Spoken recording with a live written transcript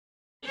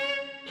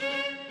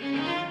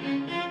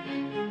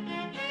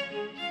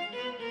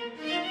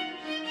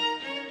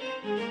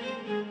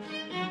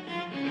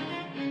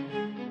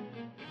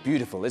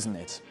beautiful, isn't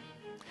it?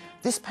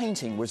 This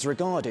painting was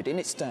regarded in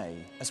its day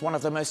as one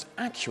of the most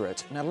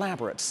accurate and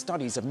elaborate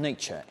studies of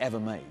nature ever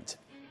made.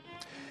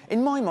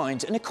 In my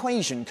mind, an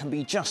equation can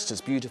be just as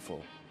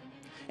beautiful.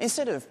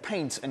 Instead of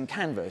paint and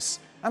canvas,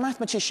 a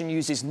mathematician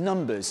uses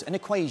numbers and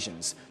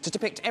equations to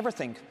depict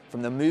everything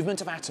from the movement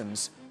of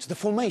atoms to the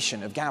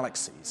formation of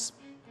galaxies.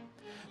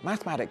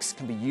 Mathematics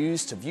can be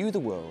used to view the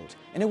world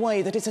in a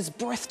way that is as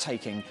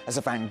breathtaking as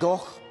a Van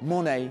Gogh,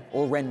 Monet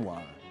or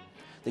Renoir.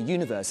 The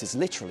universe is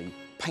literally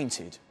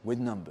painted with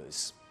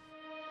numbers.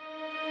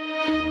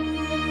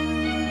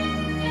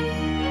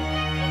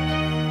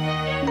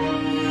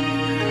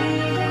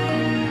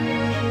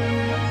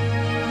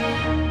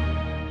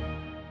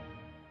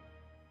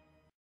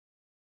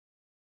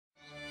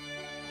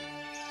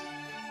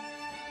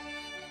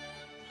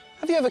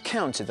 Have you ever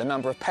counted the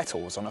number of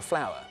petals on a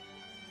flower?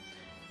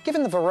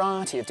 Given the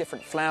variety of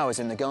different flowers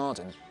in the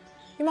garden,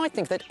 you might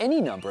think that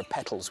any number of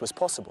petals was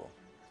possible.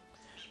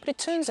 But it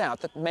turns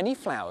out that many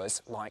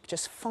flowers like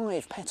just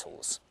 5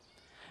 petals.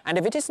 And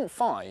if it isn't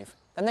 5,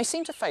 then they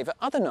seem to favour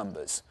other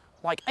numbers,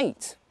 like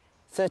 8,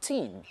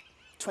 13,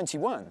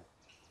 21.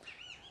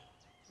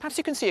 Perhaps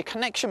you can see a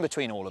connection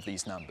between all of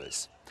these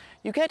numbers.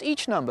 You get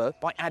each number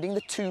by adding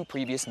the 2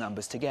 previous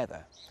numbers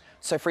together.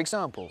 So for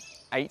example,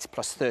 8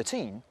 plus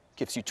 13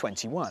 gives you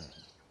 21.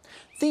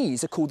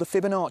 These are called the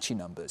Fibonacci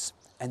numbers,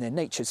 and they're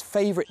nature's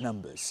favourite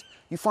numbers.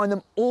 You find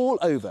them all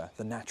over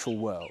the natural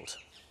world.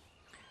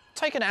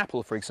 Take an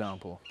apple, for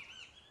example.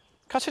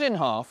 Cut it in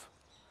half,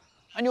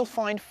 and you'll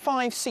find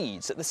 5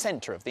 seeds at the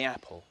centre of the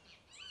apple.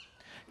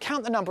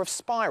 Count the number of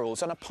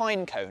spirals on a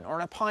pine cone or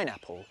on a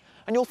pineapple,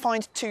 and you'll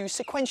find 2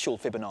 sequential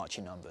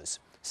Fibonacci numbers,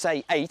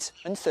 say 8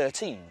 and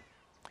 13.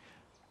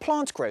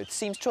 Plant growth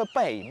seems to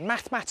obey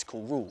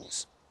mathematical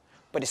rules,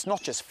 but it's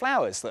not just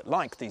flowers that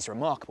like these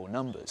remarkable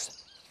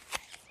numbers.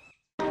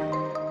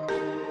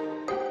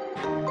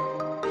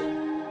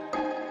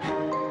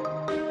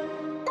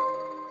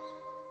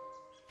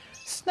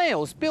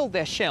 Snails build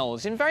their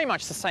shells in very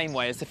much the same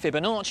way as the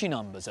Fibonacci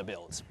numbers are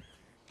built.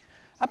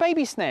 A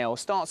baby snail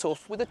starts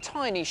off with a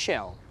tiny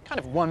shell, kind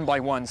of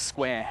 1-by-1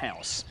 square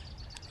house.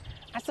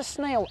 As the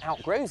snail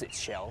outgrows its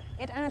shell,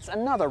 it adds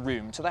another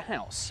room to the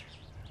house.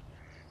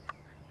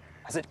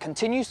 As it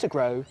continues to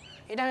grow,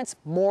 it adds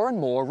more and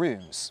more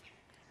rooms.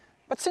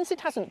 But since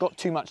it hasn't got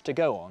too much to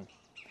go on,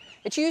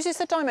 it uses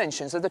the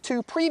dimensions of the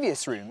 2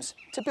 previous rooms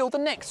to build the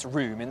next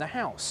room in the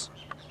house.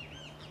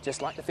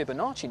 Just like the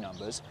Fibonacci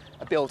numbers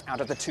are built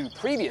out of the 2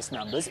 previous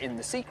numbers in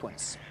the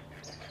sequence.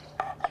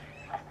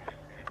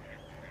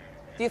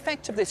 The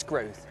effect of this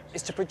growth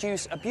is to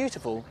produce a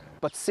beautiful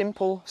but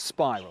simple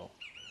spiral.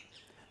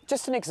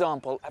 Just an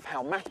example of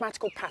how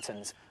mathematical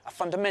patterns are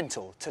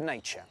fundamental to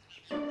nature.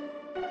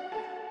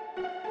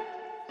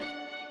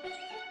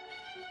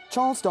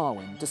 Charles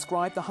Darwin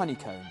described the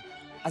honeycomb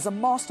as a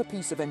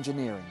masterpiece of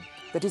engineering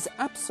that is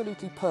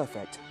absolutely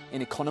perfect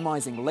in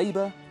economizing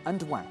labour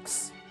and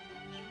wax.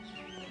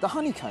 The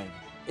honeycomb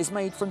is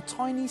made from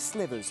tiny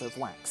slivers of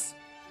wax.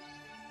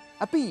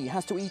 A bee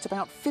has to eat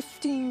about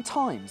 15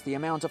 times the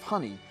amount of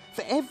honey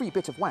for every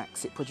bit of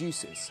wax it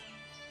produces.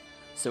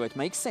 So it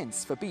makes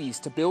sense for bees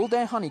to build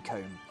their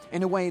honeycomb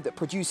in a way that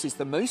produces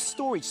the most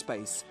storage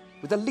space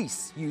with the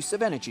least use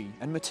of energy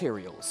and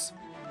materials.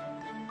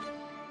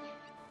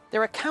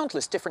 There are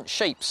countless different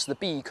shapes the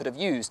bee could have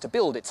used to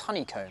build its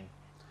honeycomb.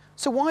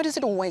 So why does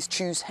it always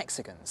choose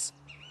hexagons?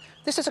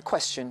 This is a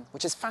question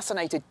which has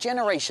fascinated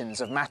generations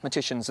of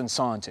mathematicians and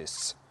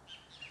scientists.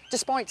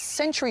 Despite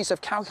centuries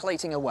of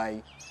calculating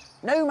away,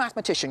 no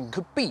mathematician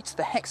could beat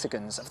the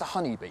hexagons of the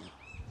honeybee.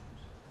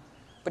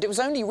 But it was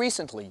only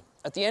recently,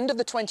 at the end of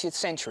the 20th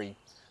century,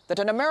 that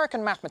an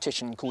American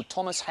mathematician called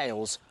Thomas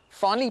Hales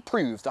finally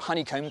proved the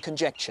honeycomb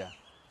conjecture,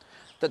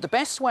 that the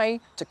best way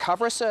to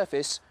cover a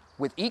surface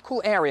with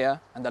equal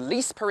area and the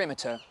least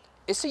perimeter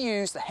is to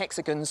use the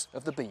hexagons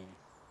of the bee.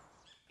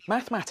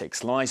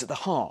 Mathematics lies at the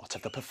heart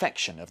of the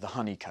perfection of the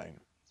honeycomb.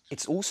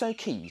 It's also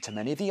key to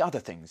many of the other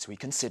things we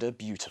consider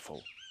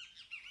beautiful.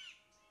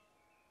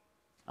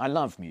 I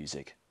love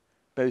music,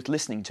 both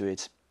listening to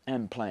it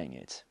and playing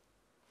it.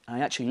 I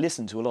actually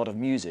listen to a lot of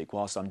music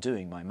whilst I'm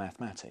doing my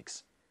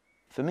mathematics.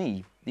 For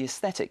me, the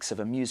aesthetics of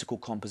a musical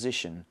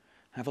composition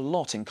have a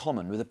lot in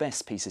common with the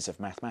best pieces of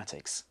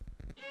mathematics.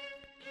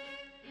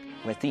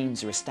 Where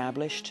themes are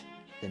established,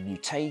 they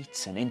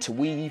mutate and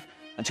interweave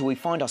until we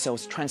find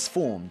ourselves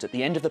transformed at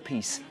the end of the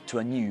piece to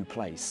a new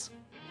place.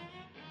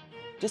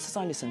 Just as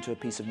I listen to a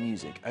piece of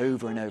music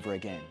over and over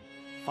again,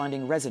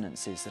 finding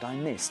resonances that I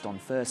missed on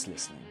first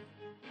listening,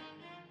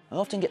 I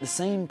often get the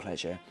same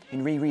pleasure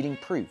in rereading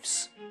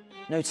proofs,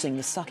 noticing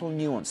the subtle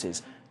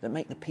nuances that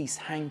make the piece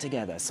hang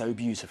together so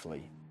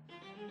beautifully.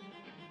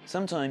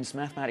 Sometimes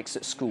mathematics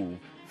at school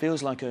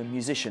feels like a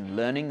musician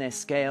learning their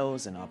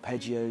scales and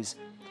arpeggios,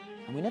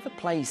 and we never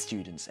play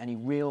students any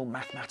real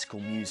mathematical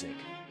music.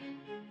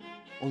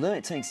 Although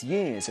it takes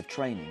years of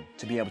training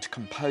to be able to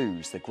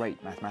compose the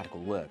great mathematical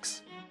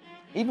works,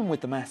 even with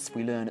the maths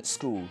we learn at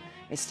school,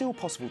 it's still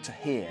possible to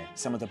hear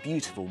some of the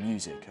beautiful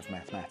music of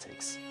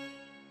mathematics.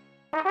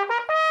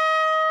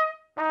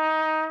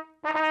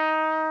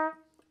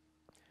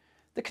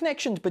 The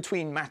connection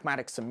between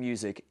mathematics and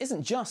music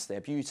isn't just their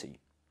beauty.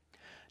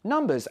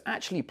 Numbers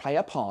actually play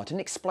a part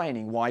in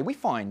explaining why we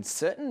find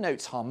certain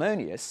notes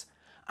harmonious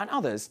and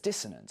others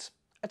dissonant,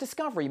 a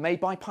discovery made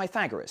by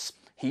Pythagoras,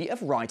 he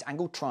of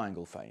right-angled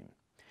triangle fame.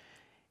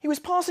 He was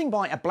passing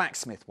by a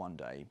blacksmith one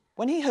day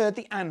when he heard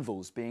the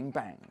anvils being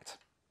banged.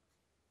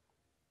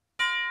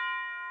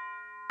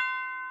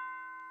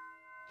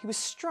 He was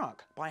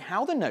struck by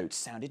how the notes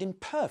sounded in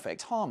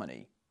perfect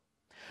harmony.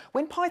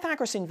 When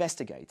Pythagoras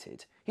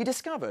investigated, he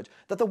discovered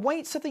that the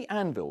weights of the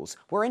anvils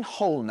were in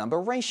whole number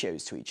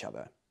ratios to each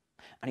other,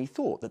 and he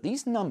thought that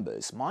these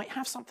numbers might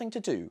have something to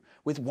do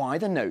with why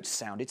the notes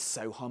sounded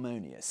so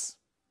harmonious.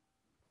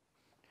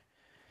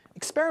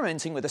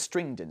 Experimenting with a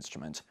stringed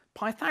instrument,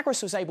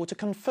 Pythagoras was able to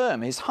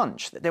confirm his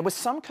hunch that there was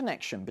some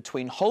connection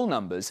between whole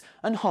numbers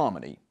and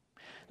harmony.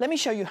 Let me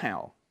show you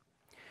how.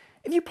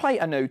 If you play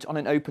a note on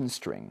an open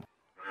string,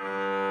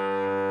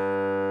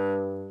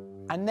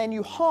 and then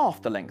you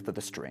halve the length of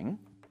the string,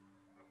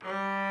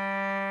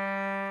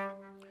 I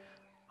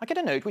get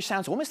a note which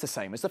sounds almost the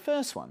same as the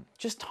first one,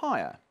 just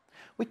higher.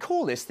 We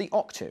call this the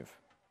octave.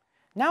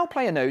 Now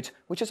play a note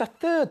which is a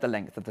third the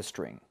length of the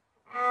string.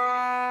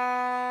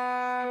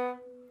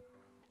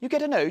 You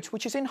get a note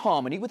which is in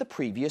harmony with the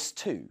previous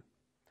two.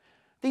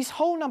 These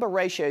whole number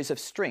ratios of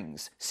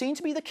strings seem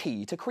to be the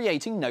key to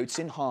creating notes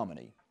in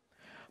harmony.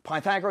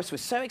 Pythagoras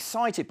was so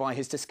excited by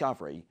his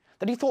discovery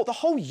that he thought the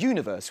whole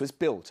universe was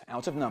built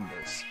out of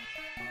numbers.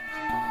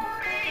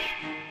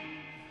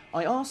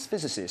 I asked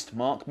physicist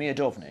Mark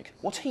Miodownik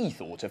what he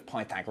thought of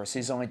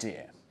Pythagoras'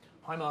 idea.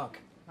 Hi Mark,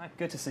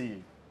 good to see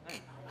you.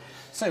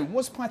 So,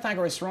 was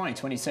Pythagoras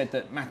right when he said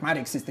that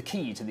mathematics is the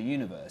key to the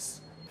universe?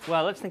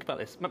 Well, let's think about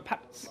this.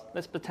 Perhaps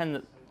let's pretend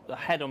that the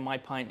head on my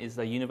pint is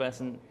the universe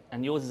and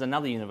yours is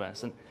another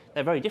universe. And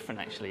they're very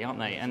different, actually, aren't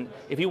they? And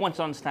if you want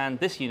to understand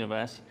this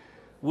universe,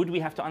 would we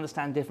have to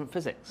understand different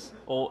physics?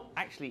 Or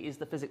actually, is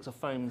the physics of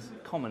foams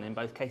common in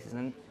both cases?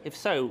 And if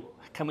so,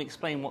 can we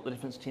explain what the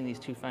difference between these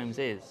two foams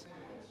is?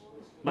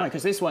 Right,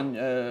 because this one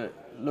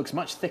looks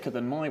much thicker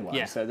than my one,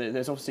 yeah. So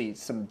there's obviously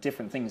some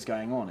different things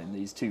going on in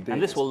these two bits.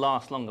 And this will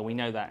last longer, we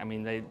know that. I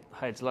mean, the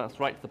heads last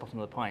right to the bottom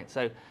of the pint.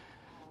 So,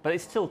 but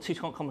it's still too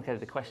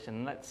complicated a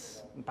question.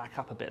 Let's back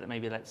up a bit.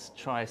 Maybe let's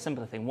try a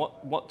simpler thing.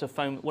 What are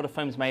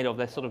foams made of?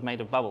 They're sort of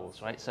made of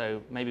bubbles, right?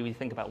 So maybe we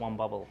think about one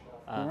bubble.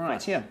 Right,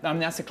 first. Yeah. I mean,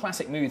 that's a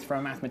classic move for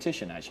a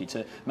mathematician, actually,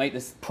 to make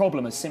this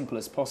problem as simple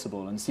as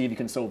possible and see if you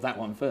can solve that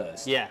one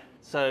first. Yeah.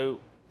 So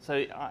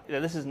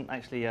this isn't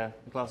actually a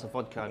glass of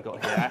vodka I've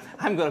got here.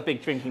 I haven't got a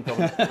big drinking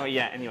problem. Oh,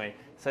 yeah, anyway.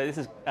 So this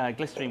is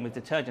glycerine with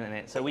detergent in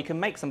it. So we can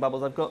make some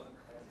bubbles. I've got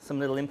some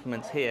little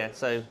implements here.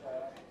 So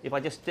if I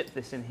just dip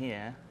this in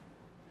here,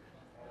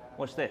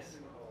 watch this.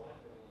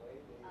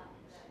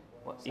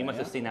 You must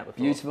have seen that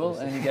before. Beautiful,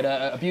 and you get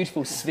a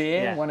beautiful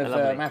sphere, yeah, one of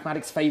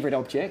mathematics' favourite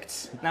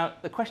objects. Now,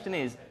 the question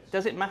is,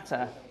 does it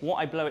matter what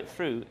I blow it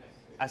through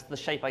as to the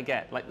shape I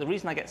get? Like, the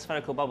reason I get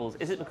spherical bubbles,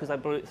 is it because I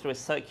blow it through a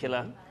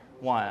circular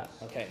wire?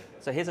 Okay.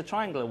 So here's a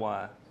triangular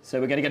wire.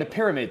 So we're going to get a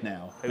pyramid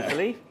now.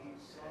 Hopefully.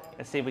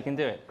 Let's see if we can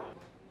do it.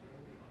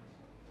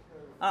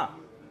 Ah.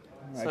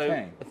 So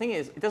okay. The thing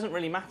is, it doesn't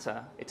really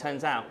matter, it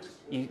turns out,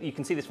 you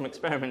can see this from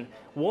experiment,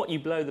 what you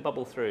blow the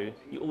bubble through,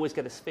 you always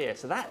get a sphere.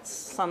 So that's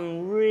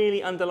some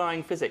really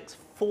underlying physics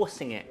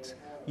forcing it.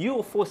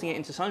 You're forcing it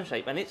into some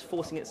shape and it's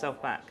forcing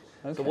itself back.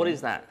 Okay. So what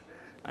is that?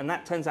 And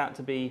that turns out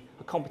to be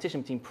a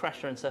competition between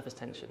pressure and surface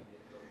tension.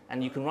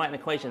 And you can write an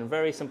equation, a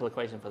very simple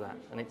equation for that.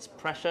 And it's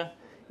pressure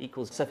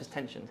equals surface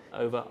tension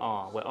over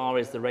r, where r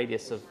is the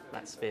radius of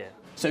that sphere.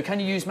 So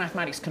can you use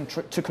mathematics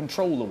to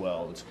control the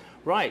world?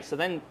 Right, so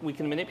then we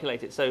can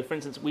manipulate it. So for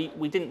instance, we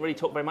didn't really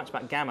talk very much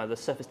about gamma, the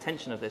surface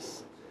tension of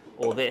this,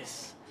 or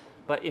this.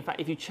 But in fact,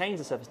 if you change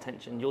the surface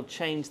tension, you'll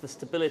change the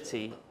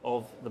stability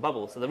of the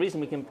bubble. So the reason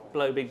we can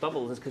blow big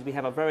bubbles is because we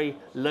have a very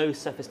low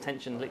surface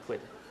tension liquid.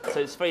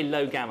 So it's very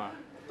low gamma.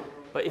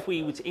 But if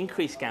we were to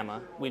increase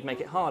gamma, we'd make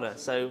it harder.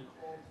 So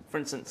for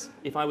instance,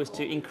 if I was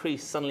to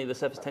increase suddenly the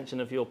surface tension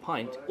of your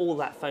pint, all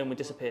that foam would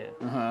disappear.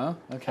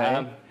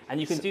 Okay. And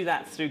you can do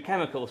that through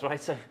chemicals,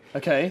 right? So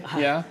okay,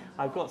 yeah.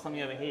 I've got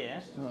something over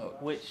here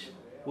which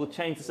will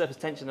change the surface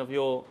tension of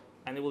your,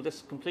 and it will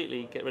just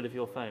completely get rid of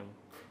your foam.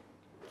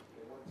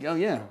 Oh,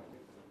 yeah.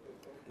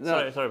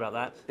 Sorry about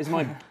that. Is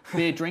my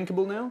beer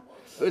drinkable now?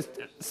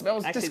 It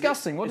smells actually,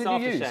 disgusting. What did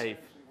you use? Aftershave.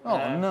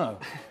 Oh, no.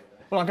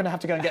 Well, I'm going to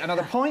have to go and get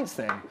another pint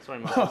then. Sorry,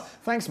 Mark.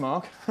 Thanks,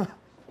 Mark.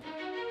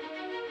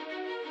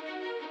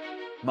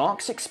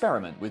 Mark's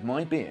experiment with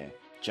my beer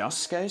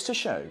just goes to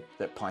show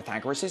that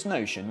Pythagoras'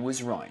 notion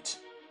was right.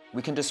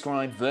 We can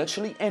describe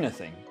virtually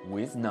anything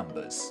with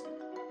numbers.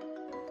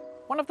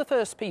 One of the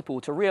first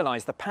people to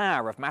realise the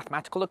power of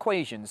mathematical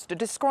equations to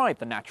describe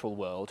the natural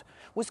world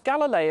was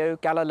Galileo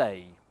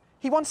Galilei.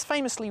 He once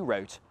famously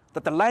wrote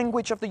that the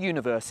language of the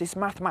universe is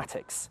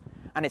mathematics,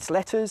 and its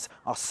letters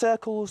are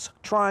circles,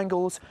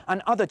 triangles,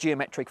 and other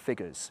geometric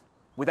figures,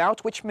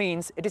 without which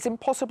means it is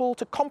impossible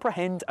to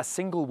comprehend a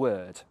single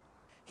word.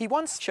 He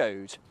once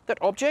showed that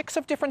objects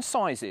of different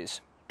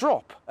sizes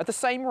drop at the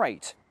same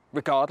rate,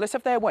 regardless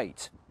of their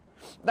weight.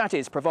 That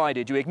is,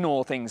 provided you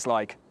ignore things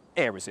like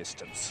air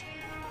resistance.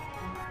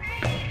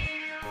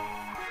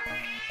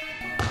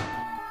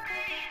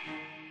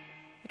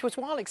 It was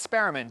while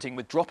experimenting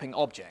with dropping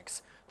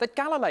objects that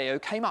Galileo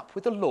came up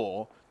with the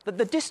law that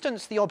the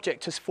distance the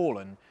object has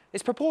fallen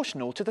is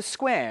proportional to the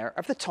square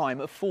of the time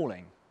of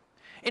falling.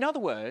 In other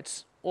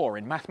words, or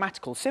in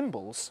mathematical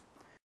symbols,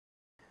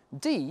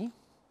 d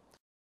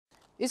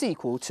is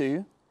equal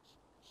to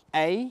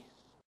a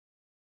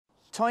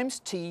times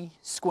t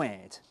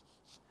squared,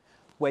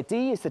 where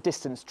d is the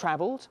distance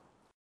travelled,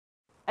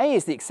 a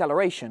is the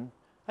acceleration,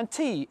 and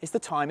t is the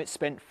time it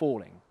spent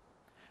falling.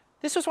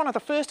 This was one of the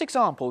first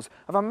examples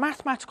of a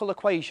mathematical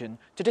equation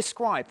to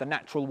describe the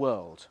natural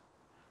world.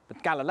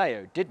 But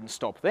Galileo didn't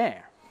stop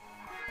there.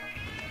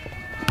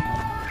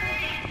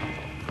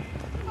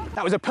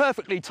 That was a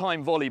perfectly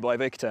timed volley by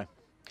Victor.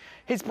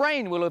 His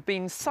brain will have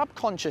been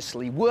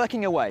subconsciously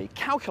working away,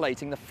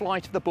 calculating the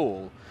flight of the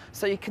ball,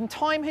 so he can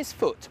time his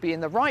foot to be in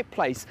the right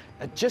place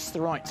at just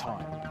the right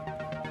time.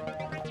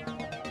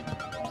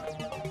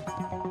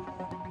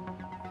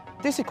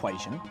 This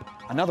equation,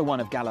 another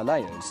one of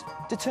Galileo's,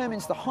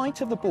 determines the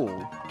height of the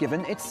ball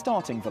given its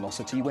starting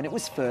velocity when it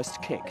was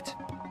first kicked.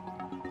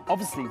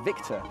 Obviously,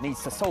 Victor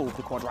needs to solve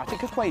the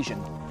quadratic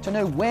equation to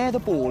know where the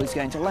ball is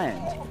going to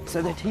land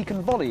so that he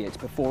can volley it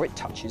before it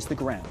touches the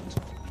ground.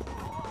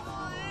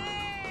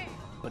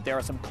 But there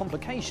are some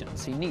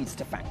complications he needs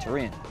to factor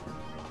in.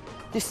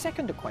 This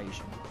second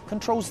equation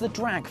controls the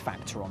drag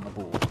factor on the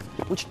ball,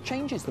 which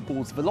changes the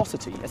ball's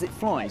velocity as it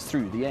flies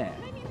through the air.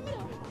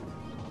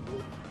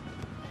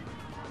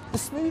 The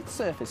smooth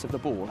surface of the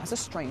ball has a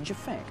strange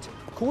effect,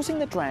 causing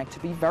the drag to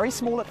be very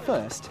small at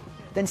first,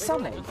 then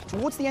suddenly,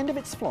 towards the end of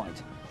its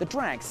flight, the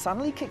drag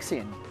suddenly kicks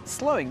in,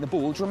 slowing the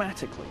ball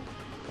dramatically.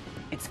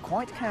 It's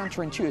quite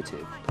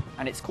counterintuitive,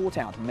 and it's caught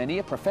out many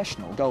a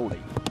professional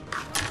goalie.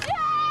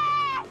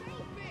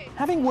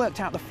 Having worked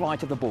out the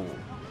flight of the ball,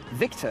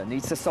 Victor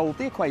needs to solve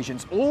the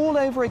equations all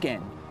over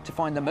again to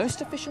find the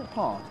most efficient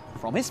path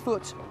from his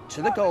foot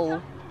to the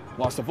goal,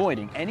 whilst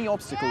avoiding any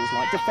obstacles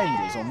like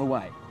defenders on the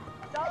way.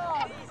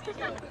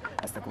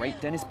 As the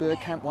great Dennis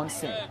Bergkamp once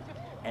said,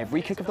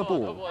 every kick of the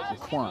ball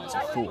requires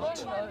a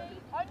thought.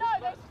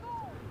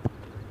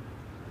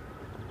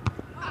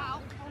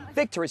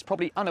 Victor is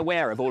probably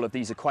unaware of all of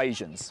these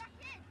equations.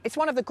 It's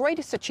one of the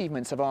greatest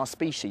achievements of our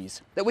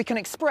species that we can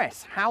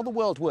express how the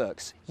world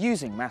works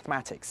using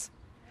mathematics.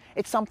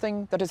 It's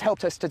something that has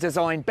helped us to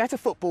design better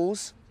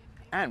footballs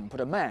and put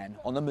a man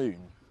on the moon.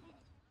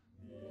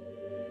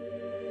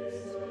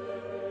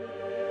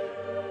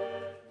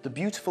 The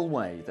beautiful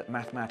way that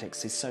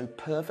mathematics is so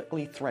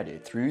perfectly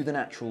threaded through the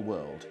natural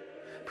world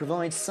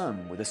provides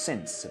some with a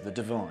sense of the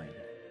divine.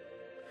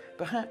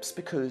 Perhaps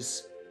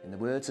because, in the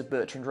words of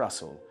Bertrand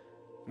Russell,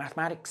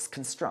 mathematics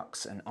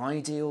constructs an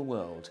ideal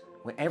world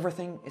where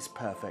everything is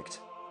perfect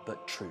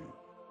but true.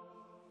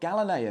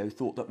 Galileo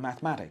thought that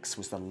mathematics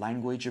was the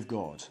language of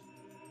God.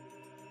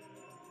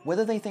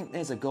 Whether they think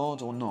there's a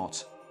God or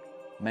not,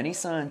 many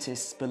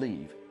scientists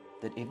believe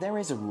that if there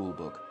is a rule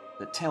book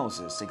that tells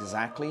us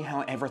exactly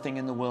how everything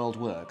in the world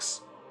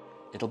works,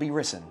 it'll be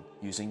written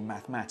using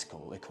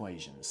mathematical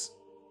equations.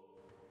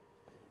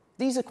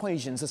 These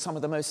equations are some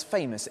of the most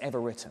famous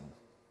ever written.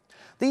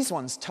 These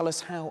ones tell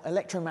us how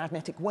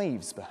electromagnetic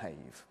waves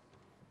behave.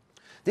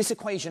 This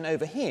equation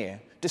over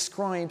here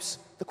describes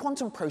the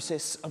quantum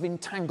process of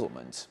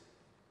entanglement.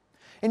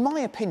 In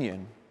my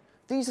opinion,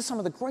 these are some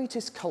of the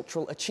greatest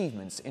cultural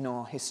achievements in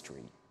our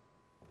history.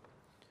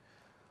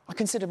 I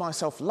consider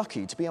myself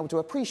lucky to be able to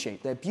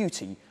appreciate their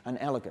beauty and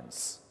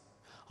elegance.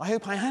 I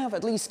hope I have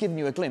at least given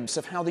you a glimpse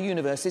of how the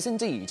universe is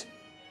indeed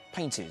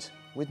painted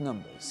with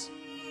numbers.